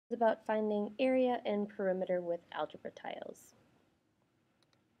About finding area and perimeter with algebra tiles.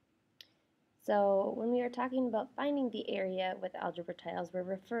 So when we are talking about finding the area with algebra tiles, we're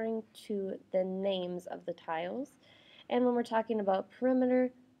referring to the names of the tiles. And when we're talking about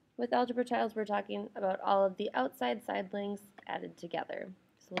perimeter with algebra tiles, we're talking about all of the outside side lengths added together.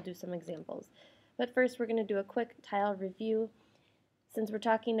 So we'll do some examples. But first we're going to do a quick tile review. Since we're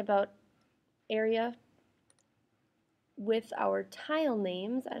talking about area with our tile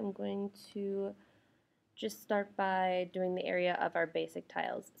names, I'm going to just start by doing the area of our basic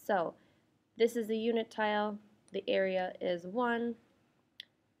tiles. So this is a unit tile, the area is 1.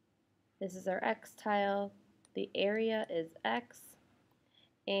 This is our X tile, the area is X.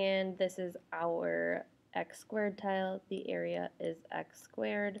 And this is our X squared tile, the area is X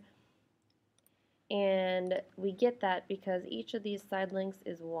squared. And we get that because each of these side lengths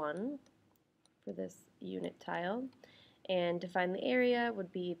is 1 for this unit tile. And to find the area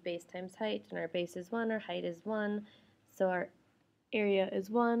would be base times height, and our base is 1, our height is 1, so our area is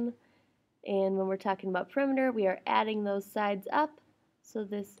 1. And when we're talking about perimeter, we are adding those sides up, so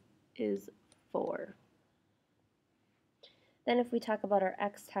this is 4. Then if we talk about our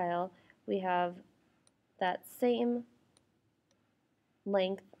X tile, we have that same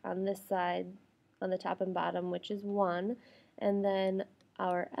length on this side, on the top and bottom, which is 1, and then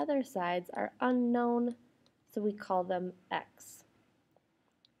our other sides are unknown, so we call them X.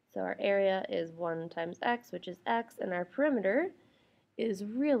 So our area is 1 times X, which is X, and our perimeter is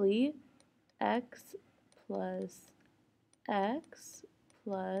really X plus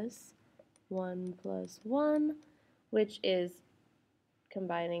 1 plus 1, which is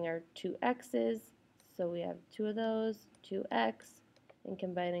combining our two X's. So we have 2 of those, 2X, and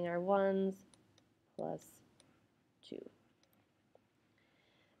combining our 1's plus 2.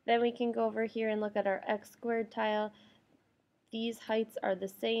 Then we can go over here and look at our X squared tile. These heights are the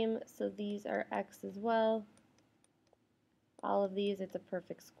same, so these are X as well. All of these, it's a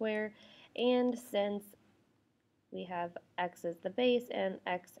perfect square. And since we have X as the base and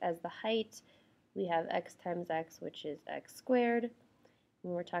X as the height, we have X times X, which is X squared.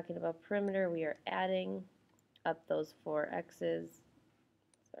 When we're talking about perimeter, we are adding up those 4 X's.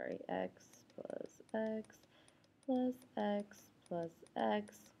 Sorry, X plus X plus X plus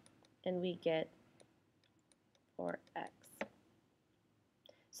X, and we get 4X.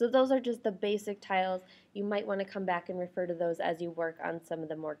 So those are just the basic tiles. You might want to come back and refer to those as you work on some of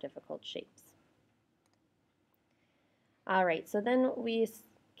the more difficult shapes. Alright, so then we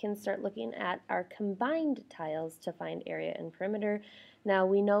can start looking at our combined tiles to find area and perimeter. Now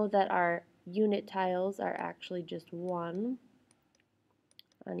we know that our unit tiles are actually just 1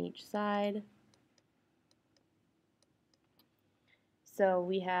 on each side. So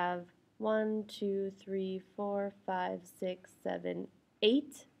we have 1, 2, 3, 4, 5, 6, 7,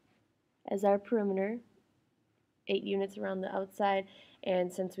 8 as our perimeter, 8 units around the outside,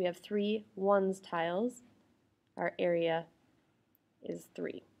 and since we have 3 ones tiles, our area is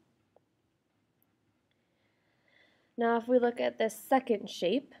 3. Now if we look at this second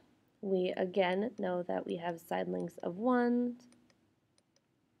shape, we again know that we have side lengths of 1,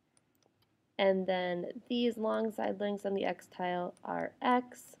 and then these long side lengths on the X tile are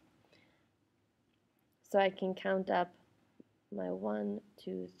X. So I can count up my 1,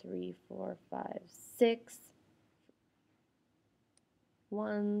 2, 3, 4, 5, 6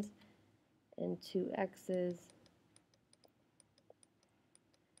 1's and 2 X's.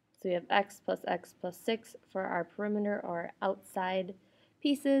 So we have X plus 6 for our perimeter or outside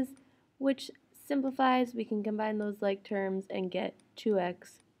pieces, which simplifies. We can combine those like terms and get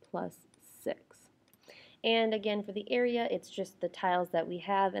 2X plus 6. And again, for the area, it's just the tiles that we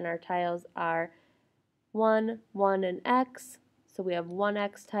have, and our tiles are 1, 1, and X. So we have 1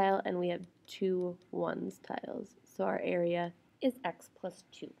 X tile and we have 2 1's tiles. So our area is X plus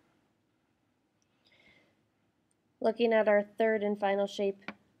 2. Looking at our third and final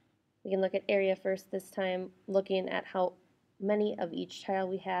shape, we can look at area first this time, looking at how many of each tile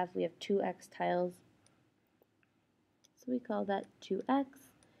we have. We have 2 X tiles, so we call that 2X.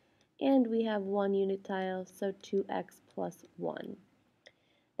 And we have 1 unit tile, so 2X plus 1.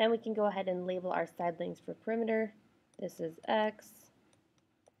 Then we can go ahead and label our side lengths for perimeter. This is X,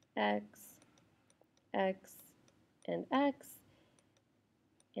 X, X, and X.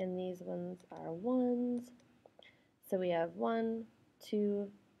 And these ones are 1's. So we have 1,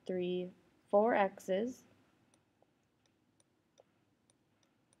 2, 3, 4 X's.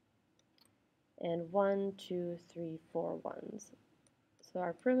 And 1, 2, 3, 4 1's. So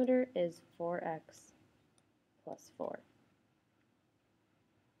our perimeter is 4X plus 4.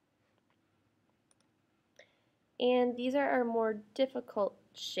 And these are our more difficult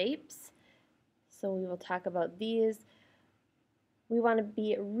shapes. So we will talk about these. We want to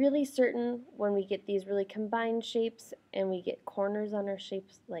be really certain when we get these really combined shapes and we get corners on our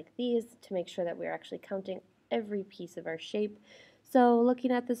shapes like these to make sure that we're actually counting every piece of our shape. So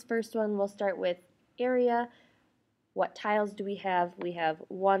looking at this first one, we'll start with area. What tiles do we have? We have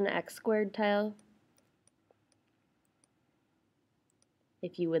one x squared tile.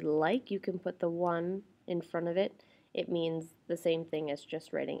 If you would like, you can put the 1 in front of it. It means the same thing as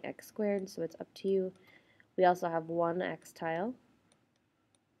just writing x squared, so it's up to you. We also have one x tile,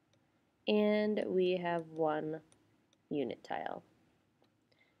 and we have one unit tile.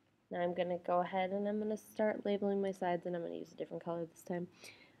 Now I'm going to go ahead and I'm going to start labeling my sides, and I'm going to use a different color this time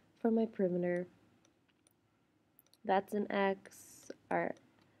for my perimeter. That's an x. Our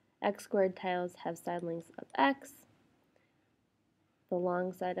x squared tiles have side lengths of x. The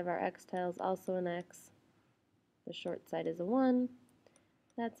long side of our x tile is also an x. The short side is a 1.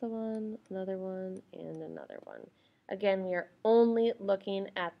 That's a 1, another 1, and another 1. Again, we are only looking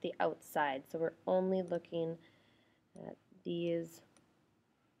at the outside, so we're only looking at these.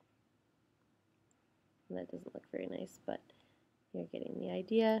 And that doesn't look very nice, but you're getting the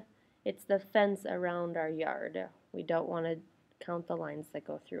idea. It's the fence around our yard. We don't want to count the lines that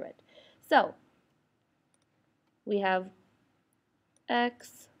go through it. So we have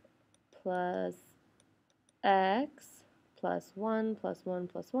x plus x plus 1 plus 1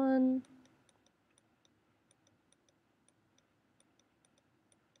 plus 1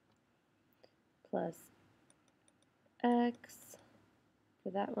 plus x for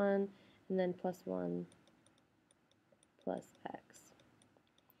that one, and then plus 1 plus x.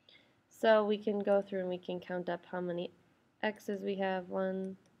 So we can go through and we can count up how many x's we have.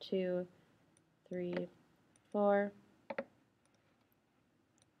 1, 2, 3, 4.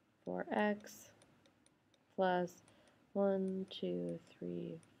 4x plus 1, 2,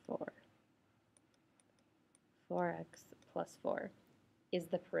 3, 4. 4x plus 4 is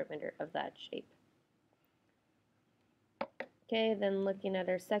the perimeter of that shape. Okay, then looking at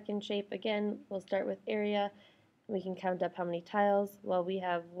our second shape again, we'll start with area. We can count up how many tiles. Well, we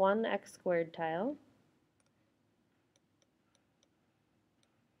have one x squared tile.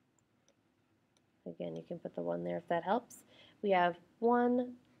 Again, you can put the 1 there if that helps. We have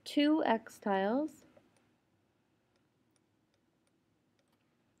 2 x tiles.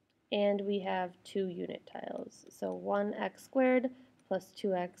 And we have 2 unit tiles. So 1x squared plus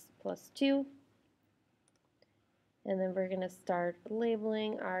 2x plus 2. And then we're going to start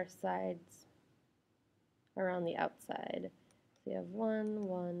labeling our sides around the outside. So we have 1,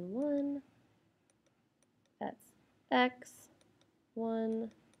 1, 1. That's x,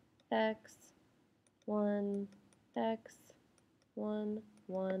 1, x, 1, x, 1,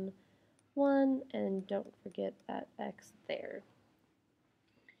 1, 1, and don't forget that x there.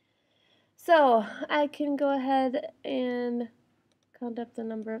 So I can go ahead and count up the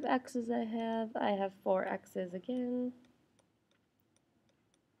number of x's I have. I have 4 x's again.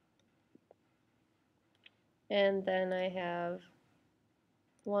 And then I have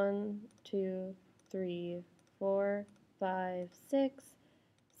 1, 2, 3, 4, 5, 6,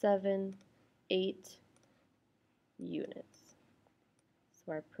 7, 8 units.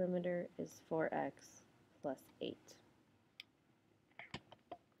 So our perimeter is 4x plus 8.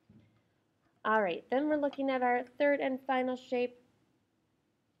 Alright, then we're looking at our third and final shape.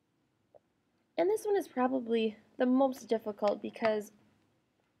 And this one is probably the most difficult because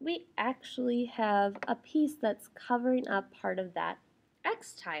we actually have a piece that's covering up part of that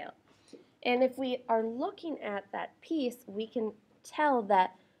x tile. And if we are looking at that piece, we can tell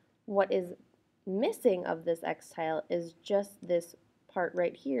that what is missing of this x tile is just this part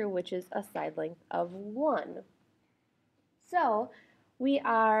right here, which is a side length of 1. So we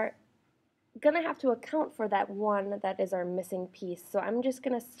are going to have to account for that 1 that is our missing piece. So I'm just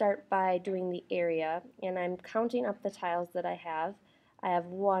going to start by doing the area, and I'm counting up the tiles that I have. I have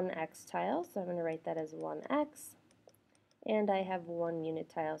 1 x tile, so I'm going to write that as 1x. And I have 1 unit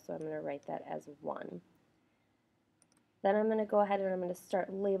tile, so I'm going to write that as 1. Then I'm going to go ahead and I'm going to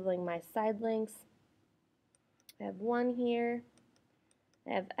start labeling my side lengths. I have 1 here.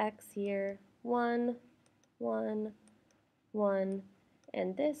 I have x here. 1, 1, 1.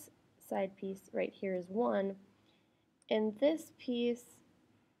 And this side piece right here is 1. And this piece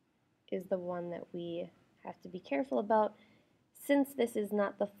is the one that we have to be careful about. Since this is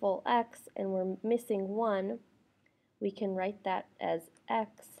not the full x and we're missing 1, we can write that as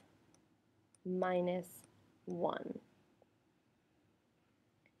x minus 1.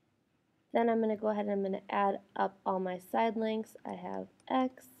 Then I'm going to go ahead and I'm going to add up all my side lengths. I have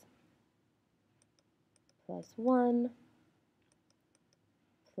x plus 1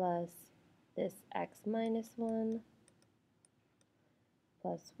 plus this x minus 1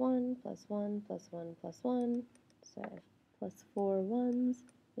 plus 1 plus 1 plus 1 plus 1. So I have plus 4 ones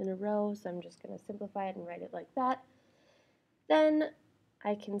in a row, so I'm just going to simplify it and write it like that. Then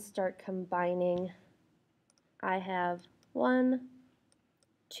I can start combining. I have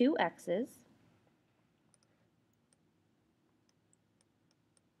 2 x's,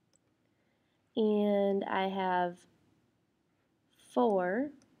 and I have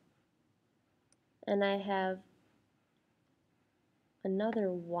 4, and I have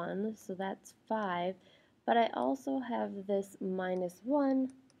another 1, so that's 5, but I also have this minus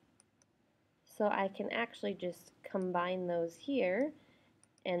 1, so I can actually just combine those here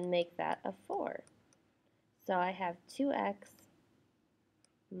and make that a 4. So I have 2x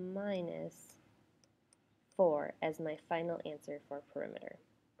minus 4 as my final answer for perimeter.